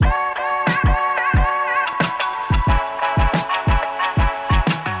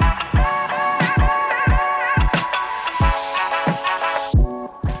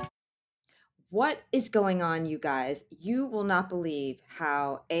is going on, you guys? You will not believe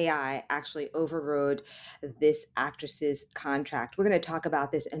how AI actually overrode this actress's contract. We're going to talk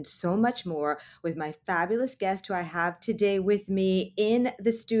about this and so much more with my fabulous guest who I have today with me in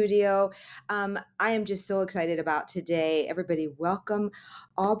the studio. I am just so excited about today. Everybody, welcome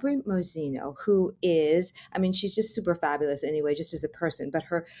Aubrey Mozino, who is, I mean, she's just super fabulous anyway, just as a person, but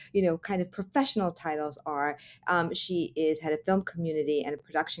her, kind of professional titles are she is head of film community and a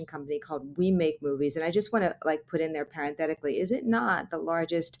production company called We Make Movies. And I just want to put in there parenthetically, is it not the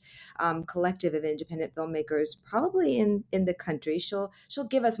largest collective of independent filmmakers probably in the country? She'll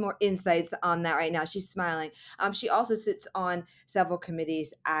give us more insights on that right now. She's smiling. She also sits on several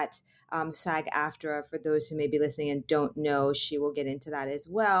committees at SAG-AFTRA. For those who may be listening and don't know, she will get into that as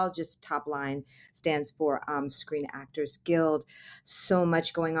well. Just top line stands for Screen Actors Guild. So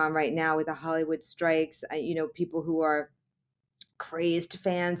much going on right now with the Hollywood strikes. People who are crazed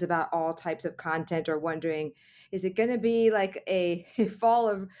fans about all types of content are wondering, is it going to be like a fall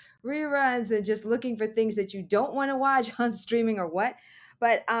of reruns and just looking for things that you don't want to watch on streaming or what?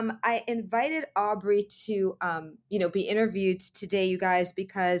 But I invited Aubrey to, be interviewed today, you guys,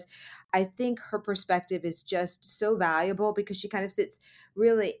 because I think her perspective is just so valuable because she kind of sits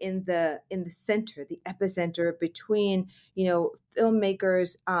really in the center, the epicenter between,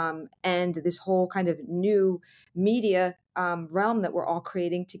 filmmakers and this whole kind of new media realm that we're all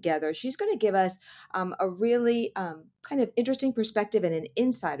creating together. She's going to give us a really kind of interesting perspective and an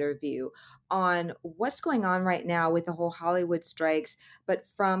insider view on what's going on right now with the whole Hollywood strikes, but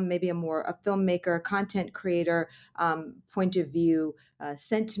from maybe a filmmaker, content creator point of view,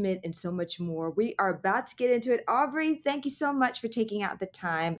 sentiment, and so much more. We are about to get into it. Aubrey, thank you so much for taking out the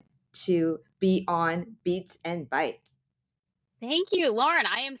time to be on Beats and Bites. Thank you, Lauren.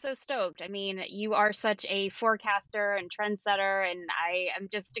 I am so stoked. I mean, you are such a forecaster and trendsetter, and I am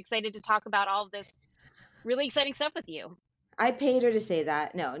just excited to talk about all of this really exciting stuff with you. I paid her to say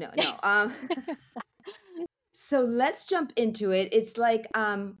that. No. So let's jump into it. It's like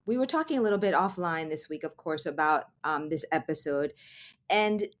we were talking a little bit offline this week, of course, about this episode.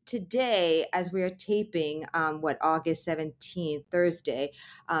 And today, as we are taping, August 17th, Thursday,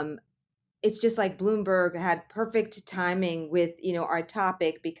 it's just like Bloomberg had perfect timing with, our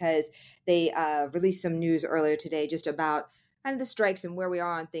topic because they released some news earlier today just about kind of the strikes and where we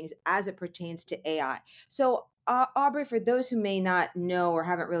are on things as it pertains to AI. So Aubrey, for those who may not know or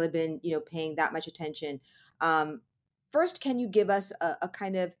haven't really been, paying that much attention, first, can you give us a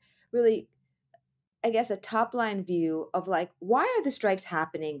kind of really, I guess, a top line view of why are the strikes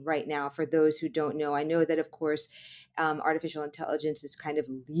happening right now for those who don't know? I know that, of course, artificial intelligence is kind of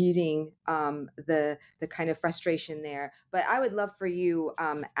leading the kind of frustration there. But I would love for you,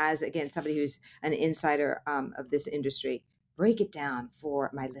 as, again, somebody who's an insider of this industry, break it down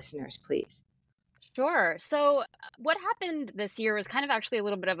for my listeners, please. Sure. So what happened this year was kind of actually a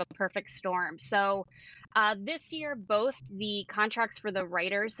little bit of a perfect storm. So this year, both the contracts for the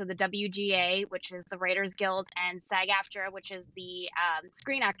writers, so the WGA, which is the Writers Guild, and SAG-AFTRA, which is the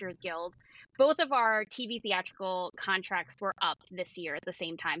Screen Actors Guild, both of our TV theatrical contracts were up this year at the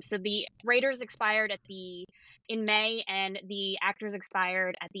same time. So the writers expired in May, and the actors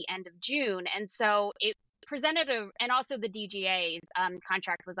expired at the end of June. And so it presented and also the DGA's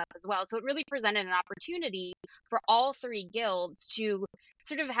contract was up as well. So it really presented an opportunity for all three guilds to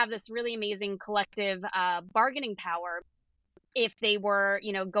sort of have this really amazing collective bargaining power if they were,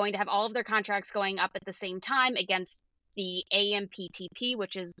 going to have all of their contracts going up at the same time against the AMPTP,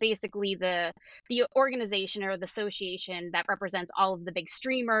 which is basically the organization or the association that represents all of the big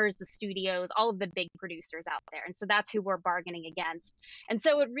streamers, the studios, all of the big producers out there. And so that's who we're bargaining against. And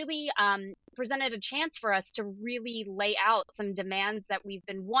so it really presented a chance for us to really lay out some demands that we've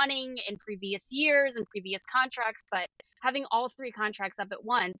been wanting in previous years and previous contracts, but having all three contracts up at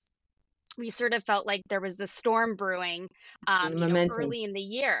once, we sort of felt like there was this storm brewing early in the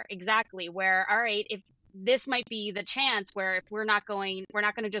year. Exactly. Where, all right, if this might be the chance where if we're not going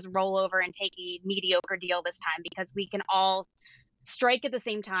to just roll over and take a mediocre deal this time, because we can all strike at the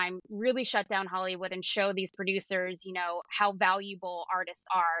same time, really shut down Hollywood and show these producers, how valuable artists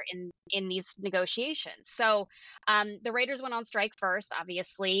are in these negotiations. So the writers went on strike first,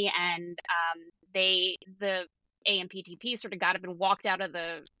 obviously, and the AMPTP sort of got up and walked out of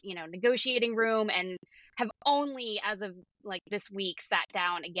the negotiating room and have only, as of this week, sat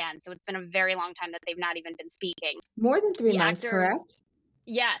down again. So it's been a very long time that they've not even been speaking. More than 3 months, correct?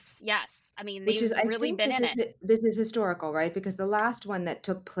 Yes, yes. I mean, Which they've is, I really think been in it. this is historical, right? Because the last one that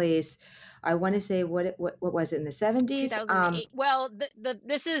took place, I want to say what was it, in the 70s? 2008. Well,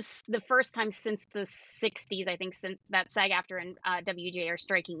 this is the first time since the 60s, I think, since that SAG-AFTRA and WGA are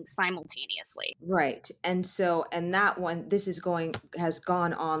striking simultaneously. Right. And so, and that one, this is has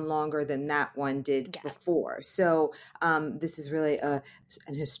gone on longer than that one did Yes. before. So, this is really an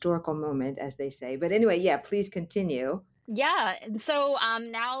historical moment, as they say. But anyway, yeah, please continue. Yeah, and so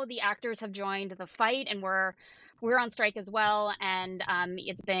now the actors have joined the fight, and we're on strike as well. And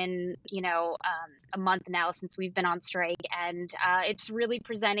it's been a month now since we've been on strike, and it's really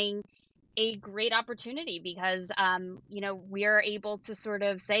presenting a great opportunity because we are able to sort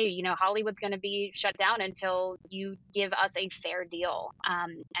of say, Hollywood's going to be shut down until you give us a fair deal.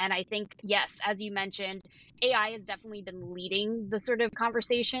 And I think, yes, as you mentioned, AI has definitely been leading the sort of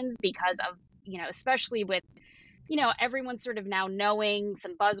conversations because of, especially with everyone sort of now knowing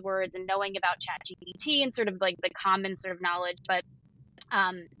some buzzwords and knowing about ChatGPT and sort of like the common sort of knowledge. But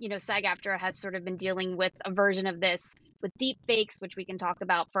SAG-AFTRA has sort of been dealing with a version of this with deep fakes, which we can talk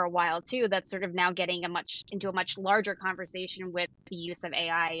about for a while too. That's sort of now getting into a much larger conversation with the use of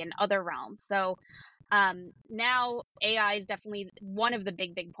AI in other realms. So now AI is definitely one of the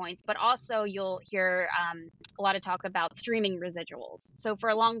big points, but also you'll hear a lot of talk about streaming residuals. So for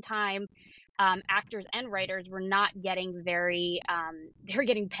a long time, actors and writers were not getting they were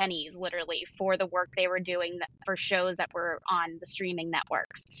getting pennies literally for the work they were doing for shows that were on the streaming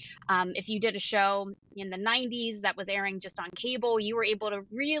networks. If you did a show in the 90s that was airing just on cable, you were able to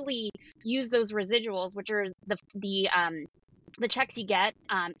really use those residuals, which are the checks you get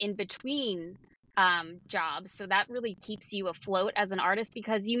in between jobs. So that really keeps you afloat as an artist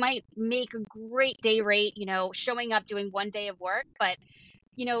because you might make a great day rate, showing up doing one day of work, but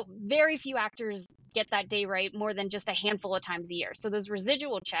very few actors get that day rate more than just a handful of times a year. So those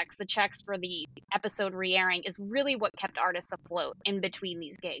residual checks, the checks for the episode re-airing, is really what kept artists afloat in between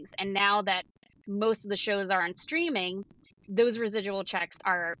these gigs. And now that most of the shows are on streaming, those residual checks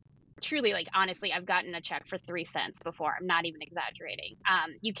are truly, like, honestly, I've gotten a check for 3 cents before. I'm not even exaggerating.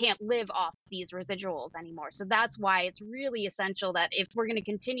 You can't live off these residuals anymore. So that's why it's really essential that if we're going to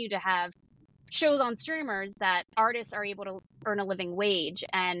continue to have shows on streamers, that artists are able to earn a living wage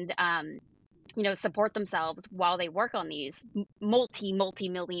and support themselves while they work on these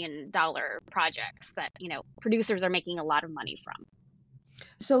multi-million dollar projects that producers are making a lot of money from.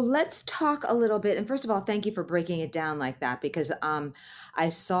 So let's talk a little bit. And first of all, thank you for breaking it down like that, because I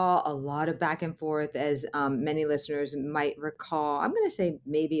saw a lot of back and forth, as many listeners might recall. I'm going to say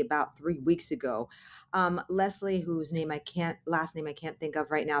maybe about 3 weeks ago. Leslie, whose last name I can't think of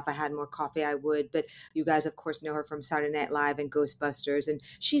right now. If I had more coffee, I would. But you guys, of course, know her from Saturday Night Live and Ghostbusters. And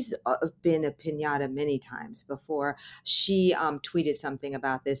she's been a pinata many times before. She tweeted something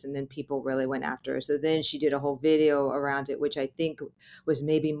about this, and then people really went after her. So then she did a whole video around it, which I think was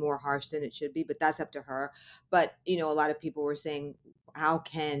maybe more harsh than it should be, but that's up to her. But, a lot of people were saying, how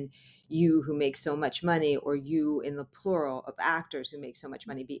can you who make so much money, or you in the plural of actors who make so much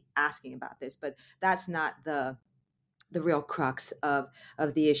money, be asking about this? But that's not the real crux of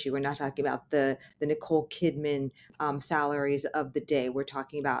the issue. We're not talking about the Nicole Kidman salaries of the day. We're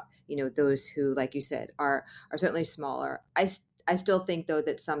talking about, those who, like you said, are certainly smaller. I still think, though,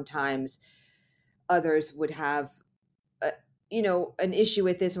 that sometimes others would have an issue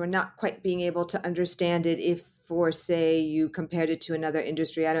with this, or not quite being able to understand it, if, for say, you compared it to another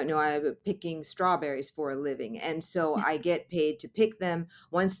industry. I don't know, I'm picking strawberries for a living, and so I get paid to pick them.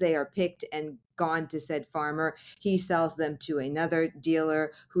 Once they are picked and gone to said farmer, he sells them to another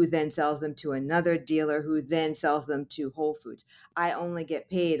dealer, who then sells them to another dealer, who then sells them to Whole Foods. I only get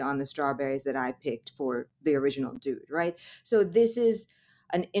paid on the strawberries that I picked for the original dude, right? So this is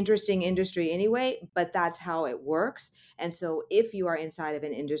an interesting industry anyway, but that's how it works. And so if you are inside of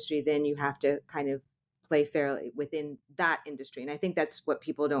an industry, then you have to kind of play fairly within that industry. And I think that's what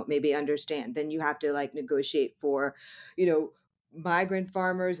people don't maybe understand. Then you have to like negotiate for, migrant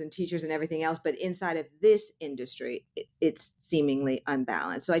farmers and teachers and everything else. But inside of this industry, it's seemingly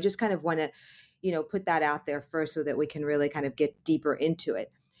unbalanced. So I just kind of want to, put that out there first, so that we can really kind of get deeper into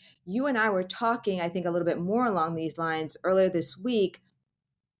it. You and I were talking, I think, a little bit more along these lines earlier this week,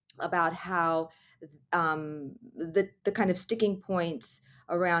 about how the kind of sticking points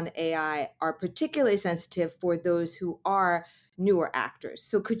around AI are particularly sensitive for those who are newer actors.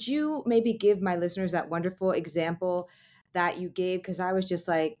 So could you maybe give my listeners that wonderful example that you gave? Because I was just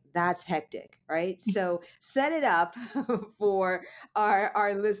like, that's hectic, right? So set it up for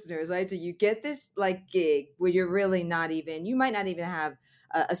our listeners, right? So you get this like gig where you're really you might not even have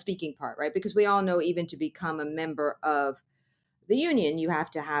a speaking part, right? Because we all know, even to become a member of the union, you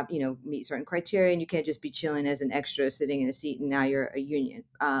have to have, meet certain criteria, and you can't just be chilling as an extra sitting in a seat and now you're a union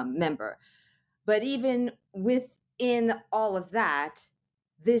member. But even within all of that,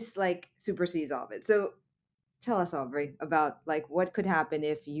 this like supersedes all of it. So tell us, Aubrey, about like what could happen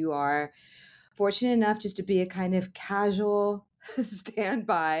if you are fortunate enough just to be a kind of casual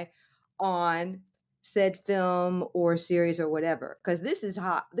standby on said film or series or whatever. Because this is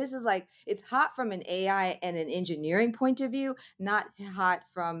hot. This is like, it's hot from an AI and an engineering point of view, not hot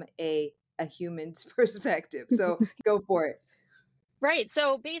from a human's perspective. So go for it. Right.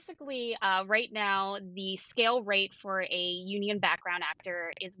 So basically, right now, the scale rate for a union background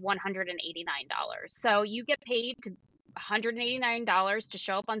actor is $189. So you get paid to $189 to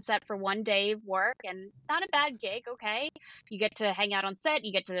show up on set for one day of work, and not a bad gig, okay? You get to hang out on set,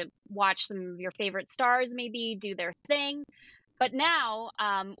 you get to watch some of your favorite stars maybe do their thing. But now,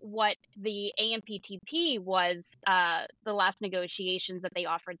 what the AMPTP was, the last negotiations that they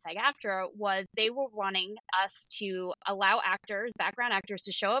offered SAG-AFTRA was they were wanting us to allow actors, background actors,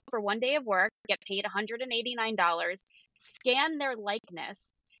 to show up for one day of work, get paid $189, scan their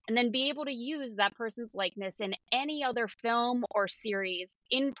likeness, and then be able to use that person's likeness in any other film or series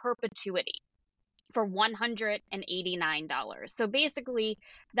in perpetuity for $189. So basically,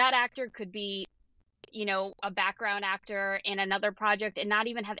 that actor could be a background actor in another project and not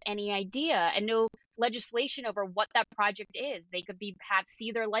even have any idea and no legislation over what that project is. They could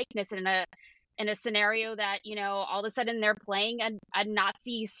see their likeness in a scenario that, all of a sudden they're playing a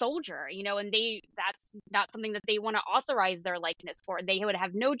Nazi soldier, and that's not something that they want to authorize their likeness for. They would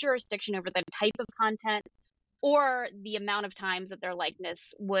have no jurisdiction over the type of content or the amount of times that their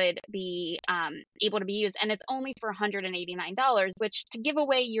likeness would be able to be used. And it's only for $189, which to give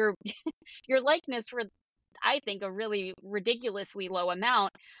away your your likeness for, I think, a really ridiculously low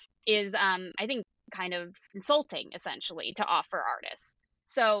amount is, I think, kind of insulting, essentially, to offer artists.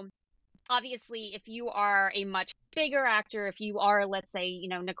 So obviously, if you are a much bigger actor, if you are, let's say,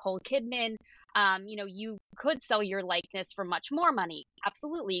 Nicole Kidman, you could sell your likeness for much more money.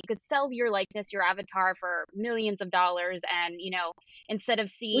 Absolutely. You could sell your likeness, your avatar for millions of dollars. And, instead of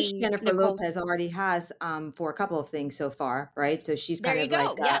Which seeing Jennifer Nicole, Lopez already has for a couple of things so far, right? So she's there kind you of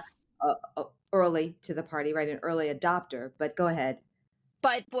like go. Yes. early to the party, right? An early adopter. But go ahead.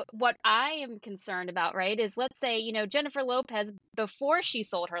 But what I am concerned about, right, is let's say, Jennifer Lopez, before she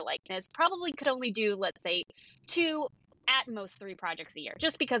sold her likeness, probably could only do, let's say, two, at most three projects a year,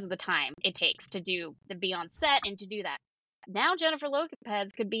 just because of the time it takes to be on set and to do that. Now Jennifer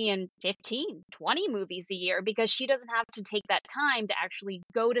Lopez could be in 15, 20 movies a year because she doesn't have to take that time to actually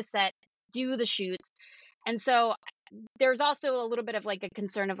go to set, do the shoots. And so there's also a little bit of like a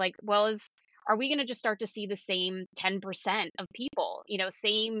concern of like, well, are we going to just start to see the same 10% of people,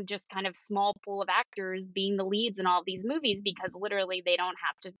 same just kind of small pool of actors being the leads in all of these movies because literally they don't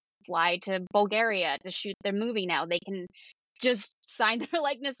have to fly to Bulgaria to shoot their movie now. They can just sign their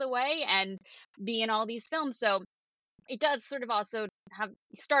likeness away and be in all these films. So it does sort of also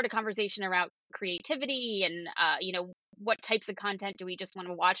start a conversation around creativity and, what types of content do we just want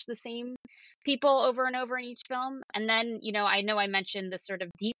to watch the same people over and over in each film? And then, I know I mentioned this sort of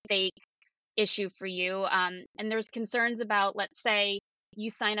deep fake issue for you. And there's concerns about, let's say,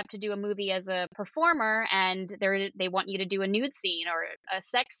 you sign up to do a movie as a performer and they want you to do a nude scene or a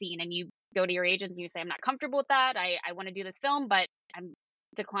sex scene, and you go to your agents and you say, I'm not comfortable with that. I want to do this film, but I'm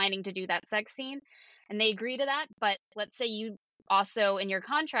declining to do that sex scene. And they agree to that. But let's say you also in your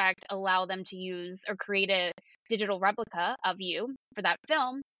contract allow them to use or create a digital replica of you for that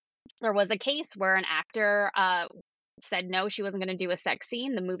film. There was a case where an actor said no, she wasn't going to do a sex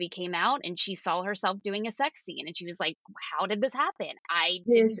scene. The movie came out and she saw herself doing a sex scene and she was like, how did this happen? I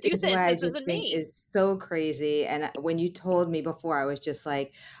This didn't do is what this. I This just isn't think me. is so crazy. And when you told me before, I was just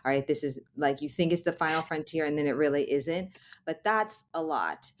like, all right, this is like, you think it's the final frontier and then it really isn't. But that's a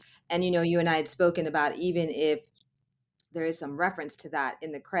lot. And, you and I had spoken about, even if there is some reference to that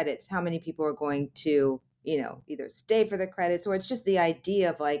in the credits, how many people are going to, either stay for the credits, or it's just the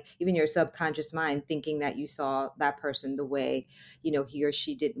idea of like even your subconscious mind thinking that you saw that person the way, he or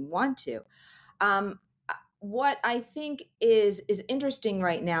she didn't want to. Um, what I think is interesting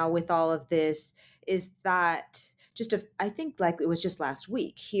right now with all of this is that I think like it was just last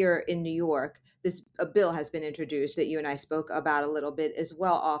week here in New York, a bill has been introduced that you and I spoke about a little bit as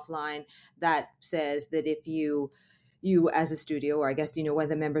well offline, that says that if you as a studio, or I guess one of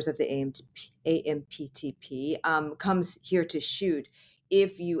the members of the AMPTP comes here to shoot,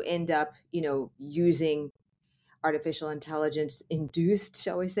 if you end up using artificial intelligence induced,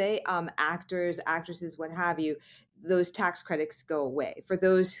 shall we say, actors, actresses, what have you, those tax credits go away. For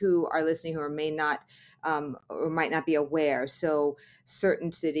those who are listening who are may not or might not be aware, so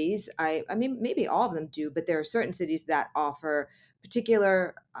certain cities, I mean, maybe all of them do, but there are certain cities that offer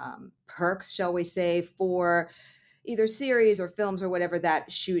particular perks, shall we say, for either series or films or whatever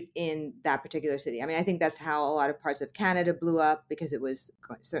that shoot in that particular city. I mean, I think that's how a lot of parts of Canada blew up because it was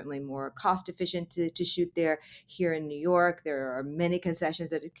certainly more cost efficient to shoot there. Here in New York, there are many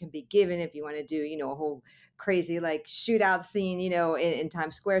concessions that it can be given if you want to do, a whole crazy like shootout scene, in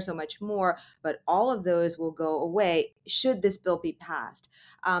Times Square, so much more. But all of those will go away should this bill be passed.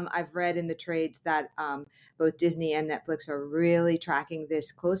 I've read in the trades that both Disney and Netflix are really tracking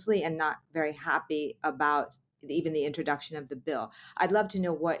this closely and not very happy about even the introduction of the bill. I'd love to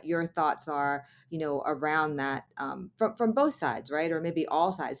know what your thoughts are, around that from both sides, right? Or maybe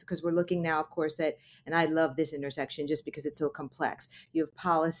all sides, because we're looking now, of course, at, and I love this intersection just because it's so complex. You have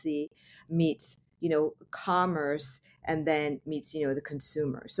policy meets, commerce, and then meets, the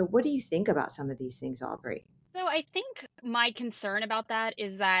consumer. So what do you think about some of these things, Aubrey? So I think my concern about that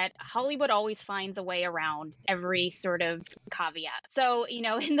is that Hollywood always finds a way around every sort of caveat. So,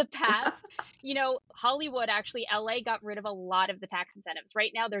 in the past, Hollywood actually, LA got rid of a lot of the tax incentives.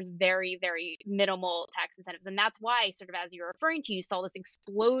 Right now, there's very, very minimal tax incentives. And that's why, sort of as you're referring to, you saw this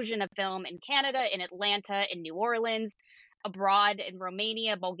explosion of film in Canada, in Atlanta, in New Orleans, abroad in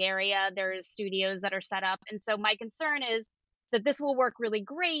Romania, Bulgaria. There's studios that are set up. And so my concern is that this will work really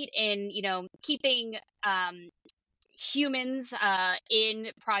great in, keeping humans in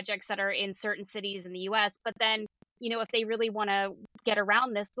projects that are in certain cities in the US. But then, if they really want to get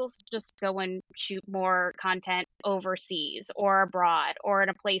around this, they'll just go and shoot more content overseas or abroad or in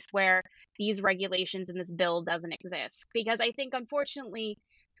a place where these regulations in this bill doesn't exist. Because I think, unfortunately,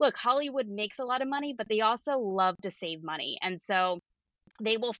 look, Hollywood makes a lot of money, but they also love to save money. And so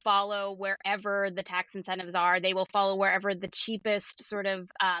they will follow wherever the tax incentives are. They will follow wherever the cheapest sort of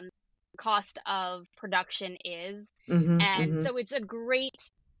cost of production is. Mm-hmm, And mm-hmm. so it's a great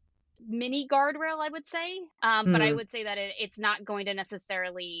mini guardrail, I would say. But I Mm, would say that it's not going to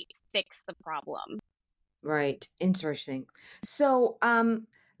necessarily fix the problem. right. Interesting. So,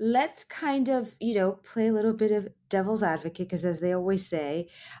 let's kind of, play a little bit of devil's advocate, because as they always say,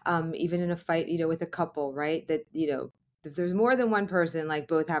 even in a fight, with a couple, right, that, if there's more than one person, like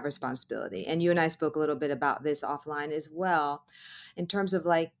both have responsibility. And you and I spoke a little bit about this offline as well, in terms of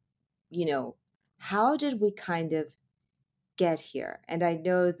like, you know, how did we kind of get here? And I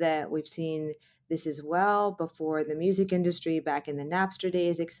know that we've seen this as well before in the music industry, back in the Napster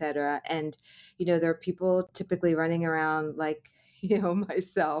days, et cetera. And, there are people typically running around like,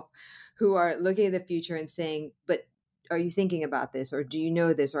 myself, who are looking at the future and saying, but are you thinking about this? Or do you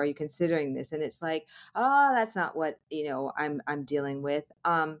know this? Or are you considering this? And it's like, oh, that's not what, I'm dealing with.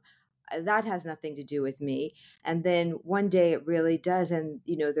 That has nothing to do with me. And then one day it really does. And,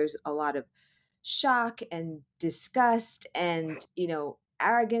 there's a lot of shock and disgust and,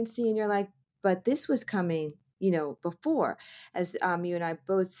 arrogancy. And you're like, but this was coming, before. As you and I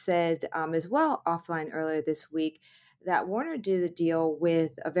both said as well offline earlier this week, that Warner did a deal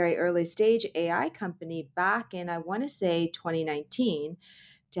with a very early stage AI company back in, I want to say, 2019,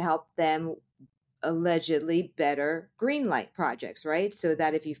 to help them allegedly better green light projects, right? So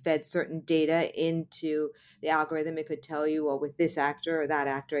that if you fed certain data into the algorithm, it could tell you, well, with this actor or that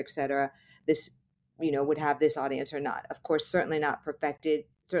actor, et cetera, this, would have this audience or not. Of course, certainly not perfected,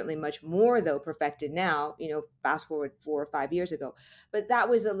 certainly much more though perfected now, fast forward 4 or 5 years ago. But that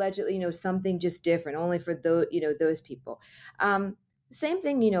was allegedly, something just different, only for those, those people. Same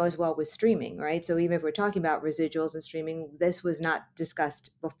thing, as well with streaming, right? So even if we're talking about residuals and streaming, this was not discussed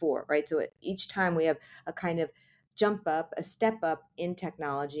before, right? So each time we have a kind of jump up, a step up in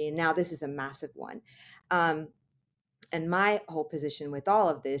technology, and now this is a massive one. And my whole position with all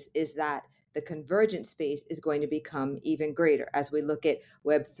of this is that the convergent space is going to become even greater as we look at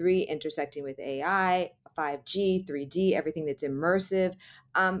Web3 intersecting with AI, 5G, 3D, everything that's immersive.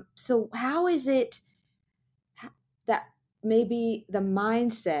 So how is it that maybe the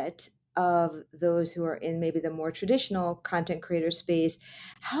mindset of those who are in maybe the more traditional content creator space,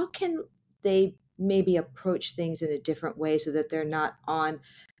 how can they maybe approach things in a different way so that they're not on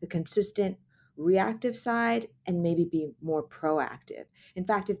the consistent reactive side and maybe be more proactive? In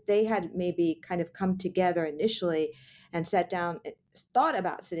fact, if they had maybe kind of come together initially and sat down, thought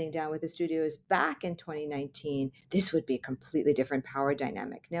about sitting down with the studios back in 2019, this would be a completely different power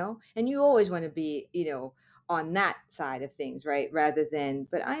dynamic, no? And you always want to be, on that side of things, right? Rather than,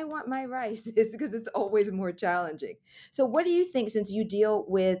 but I want my rice, because it's always more challenging. So, what do you think, since you deal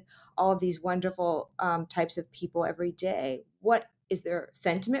with all of these wonderful types of people every day, what is their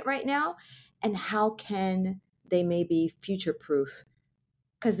sentiment right now? And how can they maybe future proof?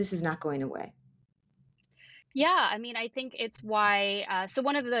 Because this is not going away. Yeah, I mean, I think it's why. So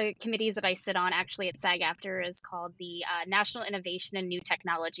one of the committees that I sit on, actually at SAG-AFTRA, is called the National Innovation and New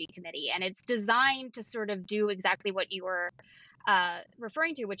Technology Committee, and it's designed to sort of do exactly what you were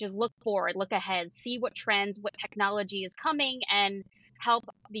referring to, which is look forward, look ahead, see what trends, what technology is coming, and help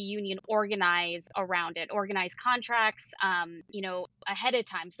the union organize around it, organize contracts, ahead of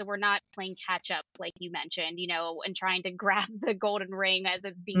time. So we're not playing catch up, like you mentioned, and trying to grab the golden ring as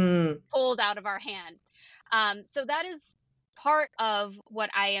it's being Mm, pulled out of our hand. So that is part of what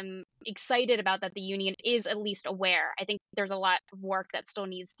I am excited about, that the union is at least aware. I think there's a lot of work that still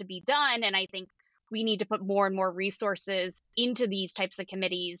needs to be done. And I think we need to put more and more resources into these types of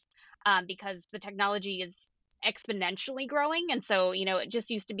committees, because the technology is exponentially growing. And so, it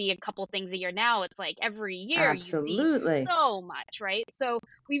just used to be a couple things a year. Now it's like every year you see absolutely. so much, right? So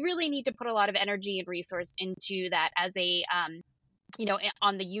we really need to put a lot of energy and resource into that as a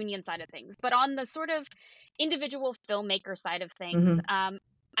on the union side of things. But on the sort of individual filmmaker side of things, Hmm.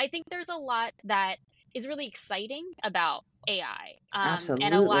 I think there's a lot that is really exciting about AI,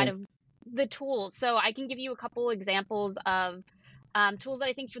 and a lot Absolutely. of the tools. So I can give you a couple examples of tools that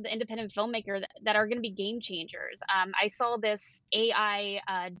I think for the independent filmmaker that are going to be game changers. I saw this AI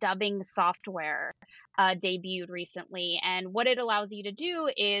dubbing software debuted recently, and what it allows you to do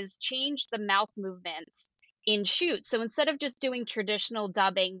is change the mouth movements in shoots. So instead of just doing traditional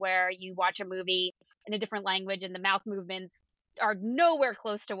dubbing where you watch a movie in a different language and the mouth movements are nowhere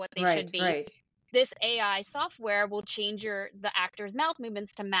close to what they should Right, be, right. this AI software will change the actor's mouth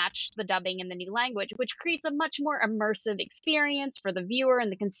movements to match the dubbing in the new language, which creates a much more immersive experience for the viewer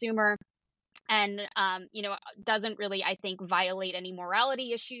and the consumer, and doesn't really, I think, violate any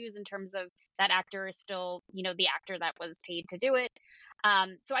morality issues in terms of that actor is still the actor that was paid to do it.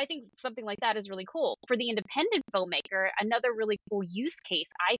 So I think something like that is really cool for the independent filmmaker. Another really cool use case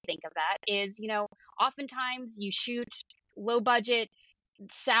I think of that is, oftentimes you shoot low budget,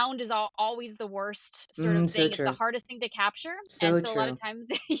 sound is always the worst sort of So thing. It's the true. hardest thing to capture. And So so a lot of true. times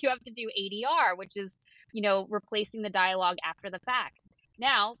you have to do ADR, which is, replacing the dialogue after the fact.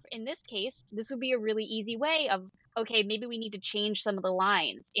 Now, in this case, this would be a really easy way of, okay, maybe we need to change some of the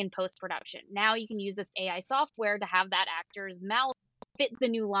lines in post production. Now you can use this AI software to have that actor's mouth fit the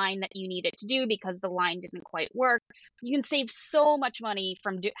new line that you need it to do because the line didn't quite work. You can save so much money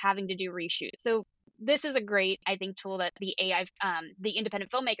from having to do reshoots. So this is a great, I think, tool that the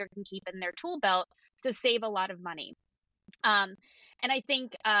independent filmmaker can keep in their tool belt to save a lot of money. Um, and I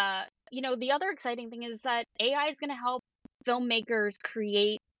think, the other exciting thing is that AI is going to help filmmakers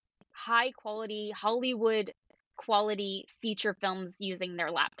create high quality Hollywood quality feature films using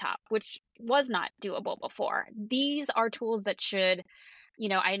their laptop, which was not doable before. These are tools that should,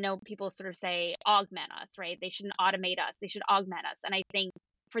 I know people sort of say augment us, right? They shouldn't automate us, they should augment us. And I think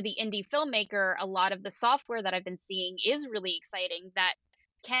for the indie filmmaker, a lot of the software that I've been seeing is really exciting, that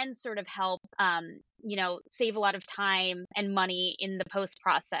can sort of help, save a lot of time and money in the post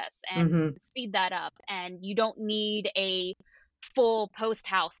process and Hmm. speed that up. And you don't need a full post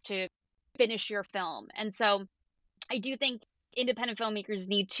house to finish your film. And so I do think independent filmmakers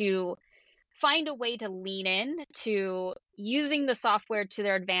need to find a way to lean in to using the software to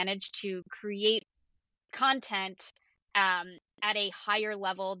their advantage to create content, at a higher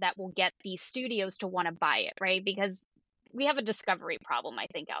level that will get these studios to want to buy it, right? Because we have a discovery problem, I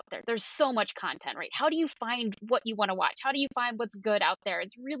think, out there. There's so much content, right? How do you find what you want to watch? How do you find what's good out there?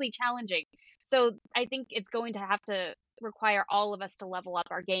 It's really challenging. So I think it's going to have to require all of us to level up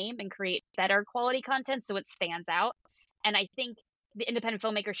our game and create better quality content so it stands out. And I think the independent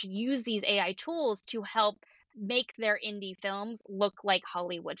filmmaker should use these AI tools to help make their indie films look like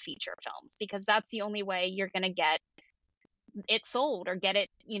Hollywood feature films, because that's the only way you're going to get it sold or get it,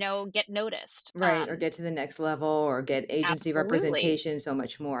 get noticed. Right, or get to the next level or get agency Absolutely. representation, so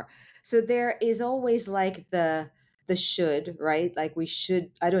much more. So there is always like the should, right? Like we should,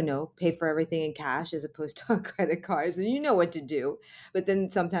 I don't know, pay for everything in cash as opposed to on credit cards, and you know what to do. But then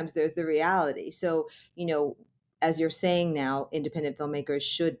sometimes there's the reality. So, you know, as you're saying now, independent filmmakers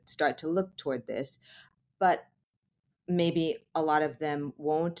should start to look toward this. But maybe a lot of them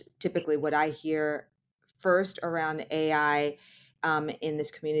won't. Typically, what I hear first around AI in this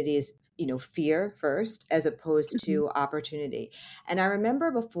community is, you know, fear first as opposed Mhm. to opportunity. And I remember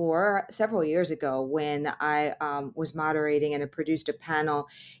before, several years ago, when I was moderating and I produced a panel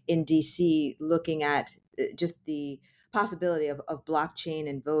in DC looking at just the possibility of blockchain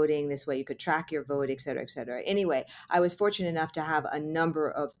and voting this way. You could track your vote, et cetera, et cetera. Anyway, I was fortunate enough to have a number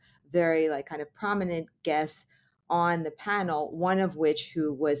of very like kind of prominent guests on the panel, one of which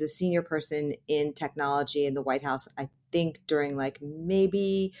who was a senior person in technology in the White House, I think during like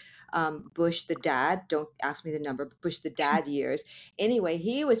maybe Bush the dad, don't ask me the number, but Bush the dad years. Anyway,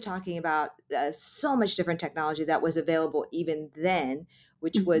 he was talking about so much different technology that was available even then,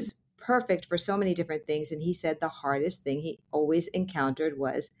 which Mhm. was perfect for so many different things. And he said the hardest thing he always encountered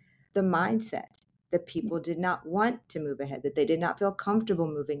was the mindset, that people did not want to move ahead, that they did not feel comfortable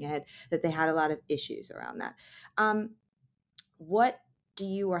moving ahead, that they had a lot of issues around that. Um, what do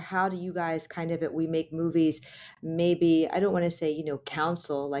you, or how do you guys kind of, we make movies, maybe I don't want to say,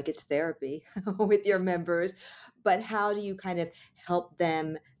 counsel like it's therapy with your members, but how do you kind of help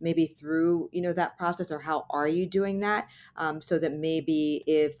them maybe through that process, or how are you doing that, so that maybe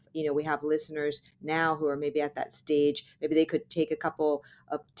if we have listeners now who are maybe at that stage, maybe they could take a couple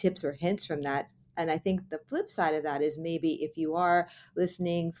of tips or hints from that. And I think the flip side of that is, maybe if you are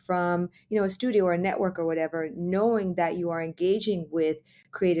listening from a studio or a network or whatever, knowing that you are engaging with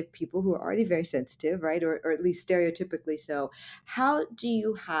creative people who are already very sensitive, right, or at least stereotypically so, how do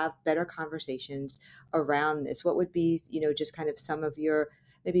you have better conversations around this? What would be just kind of some of your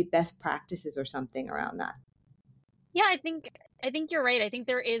maybe best practices or something around that? Yeah, I think you're right. I think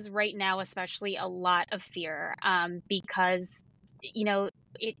there is right now especially a lot of fear, because you know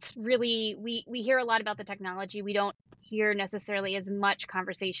it's really we hear a lot about the technology. We don't hear necessarily as much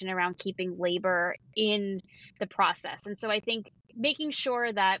conversation around keeping labor in the process. And so I think making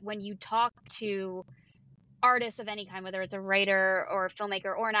sure that when you talk to artists of any kind, whether it's a writer or a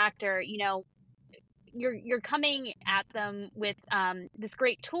filmmaker or an actor, you're coming at them with this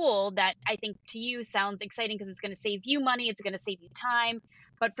great tool that I think to you sounds exciting because it's going to save you money, it's going to save you time,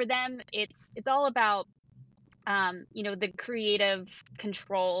 but for them it's all about the creative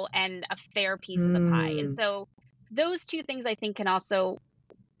control and a fair piece of the pie. And Mm. so those two things I think can also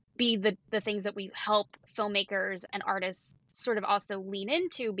be the things that we help filmmakers and artists sort of also lean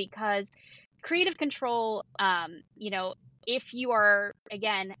into, because creative control, if you are,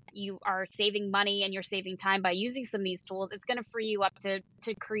 again, you are saving money and you're saving time by using some of these tools, it's going to free you up to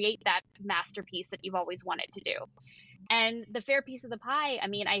create that masterpiece that you've always wanted to do. And the fair piece of the pie, I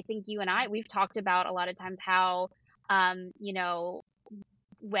mean, I think you and we've talked about a lot of times how um, you know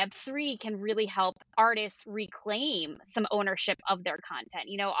Web3 can really help artists reclaim some ownership of their content.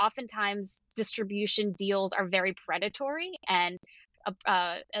 Oftentimes distribution deals are very predatory, and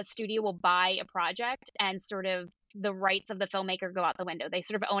a studio will buy a project and sort of the rights of the filmmaker go out the window. They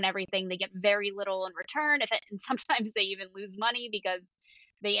sort of own everything. They get very little in return. And sometimes they even lose money because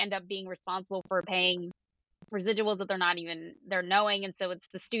they end up being responsible for paying residuals that they're knowing. And so it's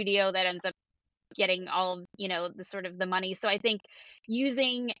the studio that ends up getting all of, the sort of the money. So I think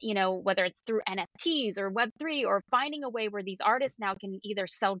using, whether it's through NFTs or Web3, or finding a way where these artists now can either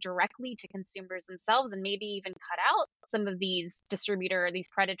sell directly to consumers themselves and maybe even cut out some of these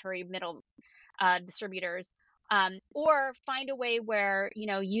predatory middle distributors, or find a way where,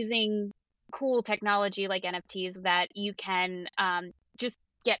 using cool technology like NFTs, that you can just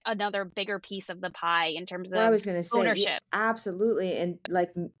get another bigger piece of the pie in terms Well, I of was going to say, yeah, ownership. absolutely. And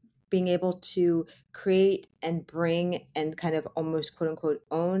like being able to create and bring and kind of almost quote unquote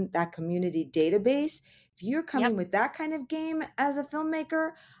own that community database. If you're Yep. coming with that kind of game as a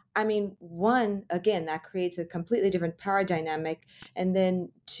filmmaker, I mean, one, again, that creates a completely different power dynamic. And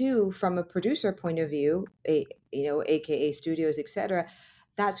then two, from a producer point of view, AKA studios, etc.,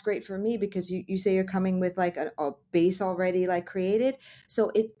 that's great for me because you say you're coming with like a base already like created. So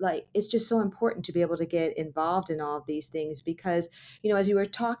it's just so important to be able to get involved in all of these things because as you were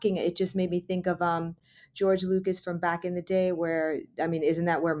talking, it just made me think of George Lucas from back in the day, where I mean, isn't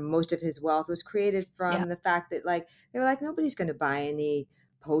that where most of his wealth was created Yeah. from? The fact that like they were like, nobody's going to buy any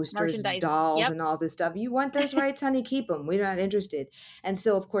posters, Merchandise. dolls, Yep. and all this stuff. You want those rights, honey, keep them, we're not interested. And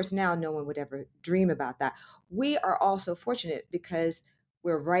so of course now no one would ever dream about that. We are also fortunate because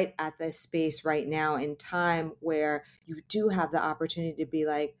we're right at this space right now in time where you do have the opportunity to be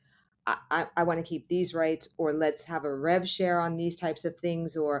like, I want to keep these rights, or let's have a rev share on these types of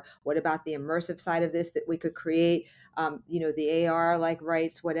things, or what about the immersive side of this that we could create, the AR like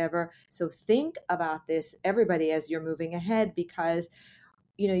rights, whatever. So think about this, everybody, as you're moving ahead, because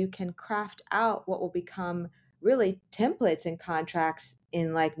you can craft out what will become really templates and contracts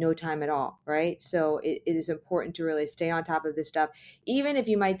in like no time at all, right? So it is important to really stay on top of this stuff, even if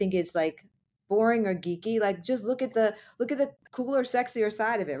you might think it's like boring or geeky. Like just look at the cooler, sexier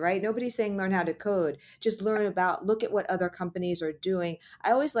side of it, right? Nobody's saying learn how to code. Just look at what other companies are doing.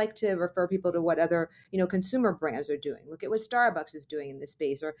 I always like to refer people to what other, consumer brands are doing. Look at what Starbucks is doing in this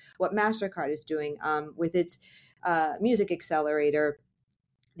space, or what MasterCard is doing with its music accelerator.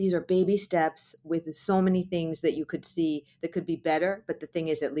 These are baby steps with so many things that you could see that could be better. But the thing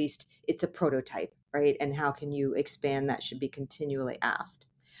is, at least it's a prototype, right? And how can you expand that should be continually asked.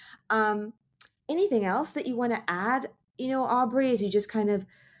 Um, Anything else that you want to add, Aubrey, as you just kind of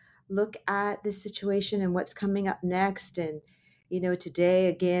look at this situation and what's coming up next? And today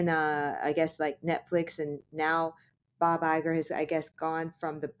again, I guess like Netflix, and now Bob Iger has, I guess, gone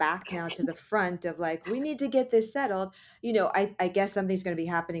from the back now to the front of like, we need to get this settled. I guess something's going to be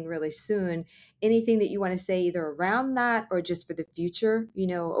happening really soon. Anything that you want to say either around that or just for the future,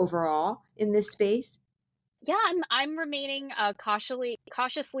 overall in this space? Yeah, I'm remaining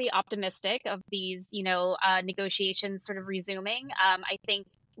cautiously optimistic of these, negotiations sort of resuming. I think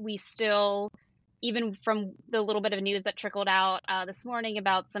we still, even from the little bit of news that trickled out this morning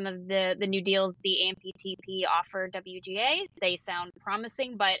about some of the new deals the AMPTP offered WGA, they sound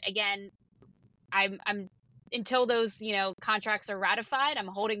promising. But again, I'm until those contracts are ratified, I'm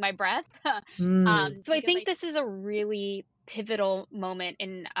holding my breath. Mm. So I think this is a really pivotal moment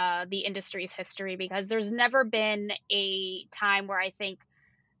in the industry's history, because there's never been a time where I think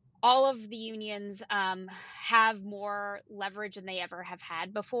all of the unions have more leverage than they ever have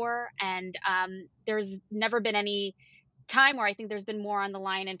had before, and there's never been any time where I think there's been more on the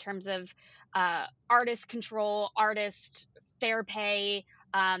line in terms of artist control, artist fair pay,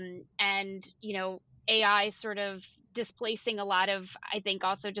 and AI sort of displacing a lot of, I think,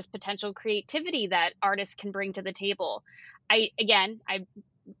 also just potential creativity that artists can bring to the table. I'm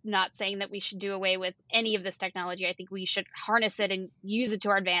not saying that we should do away with any of this technology. I think we should harness it and use it to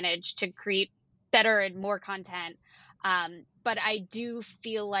our advantage to create better and more content. But I do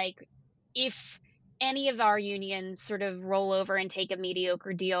feel like if any of our unions sort of roll over and take a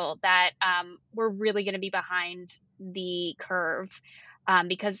mediocre deal, that we're really going to be behind the curve.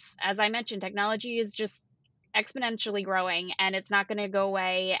 Because, as I mentioned, technology is just exponentially growing and it's not going to go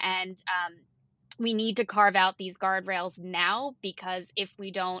away. And we need to carve out these guardrails now, because if we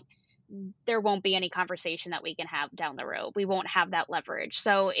don't, there won't be any conversation that we can have down the road. We won't have that leverage.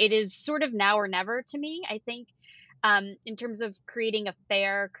 So it is sort of now or never to me, I think, in terms of creating a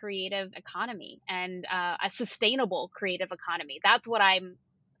fair creative economy and a sustainable creative economy. It's what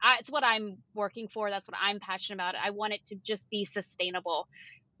I'm working for. That's what I'm passionate about. I want it to just be sustainable.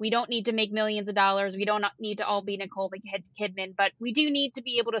 We don't need to make millions of dollars. We don't need to all be Nicole Kidman, but we do need to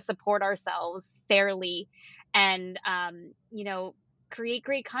be able to support ourselves fairly and, create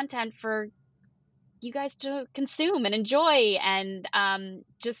great content for you guys to consume and enjoy, and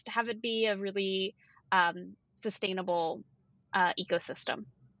just have it be a really sustainable ecosystem.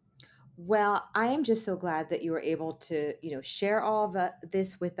 Well, I am just so glad that you were able to, share all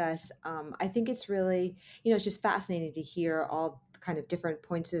this with us. I think it's really, it's just fascinating to hear all kind of different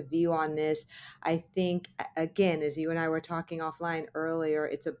points of view on this. I think, again, as you and I were talking offline earlier,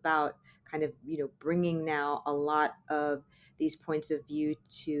 it's about kind of, bringing now a lot of these points of view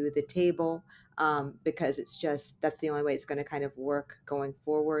to the table, because that's the only way it's going to kind of work going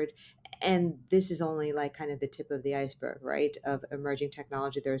forward. And this is only like kind of the tip of the iceberg, right, of emerging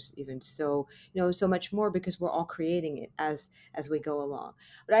technology. There's even so much more, because we're all creating it as we go along.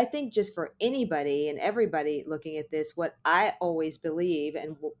 But I think just for anybody and everybody looking at this, what I always believe,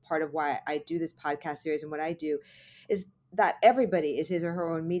 and part of why I do this podcast series and what I do, is that everybody is his or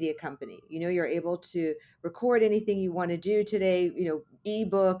her own media company. You're able to record anything you want to do today,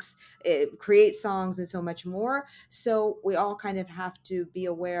 ebooks, create songs, and so much more. So we all kind of have to be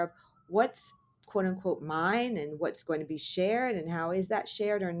aware of what's quote unquote mine and what's going to be shared, and how is that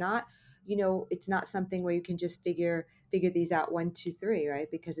shared or not. It's not something where you can just figure these out 1 2 3, right?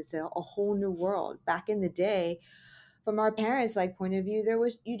 Because it's a whole new world. Back in the day, from our parents like point of view,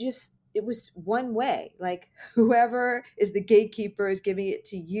 it was one way, like whoever is the gatekeeper is giving it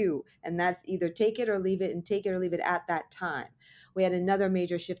to you, and that's either take it or leave it, and take it or leave it at that time. We had another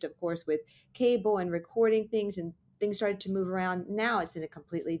major shift, of course, with cable and recording things, and things started to move around. Now it's in a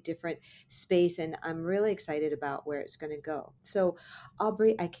completely different space, and I'm really excited about where it's going to go. So,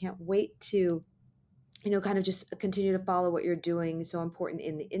 Aubrey, I can't wait to kind of just continue to follow what you're doing. So important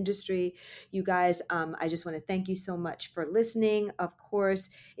in the industry. You guys, I just want to thank you so much for listening. Of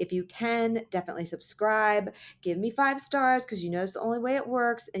course, if you can, definitely subscribe, give me 5 stars, because it's the only way it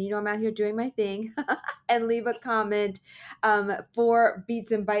works. And I'm out here doing my thing. And leave a comment for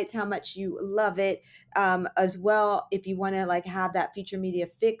Beats and Bytes, how much you love it. As well, if you want to like have that future media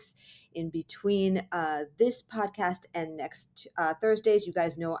fix, in between this podcast and next Thursdays. You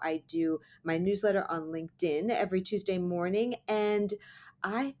guys know I do my newsletter on LinkedIn every Tuesday morning, and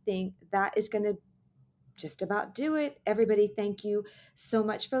I think that is going to just about do it. Everybody, thank you so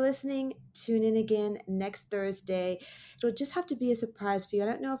much for listening. Tune in again next Thursday. It'll just have to be a surprise for you. I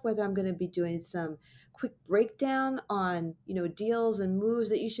don't know whether I'm going to be doing some quick breakdown on, deals and moves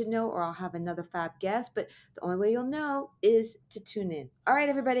that you should know, or I'll have another fab guest, but the only way you'll know is to tune in. All right,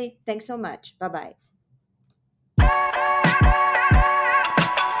 everybody. Thanks so much. Bye-bye.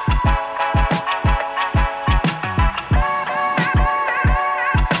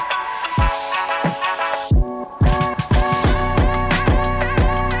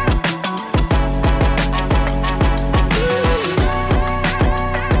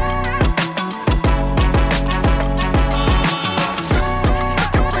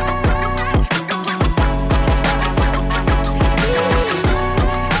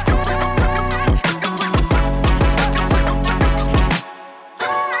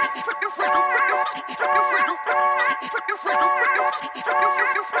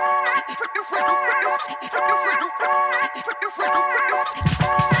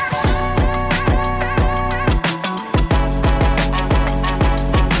 Freedom.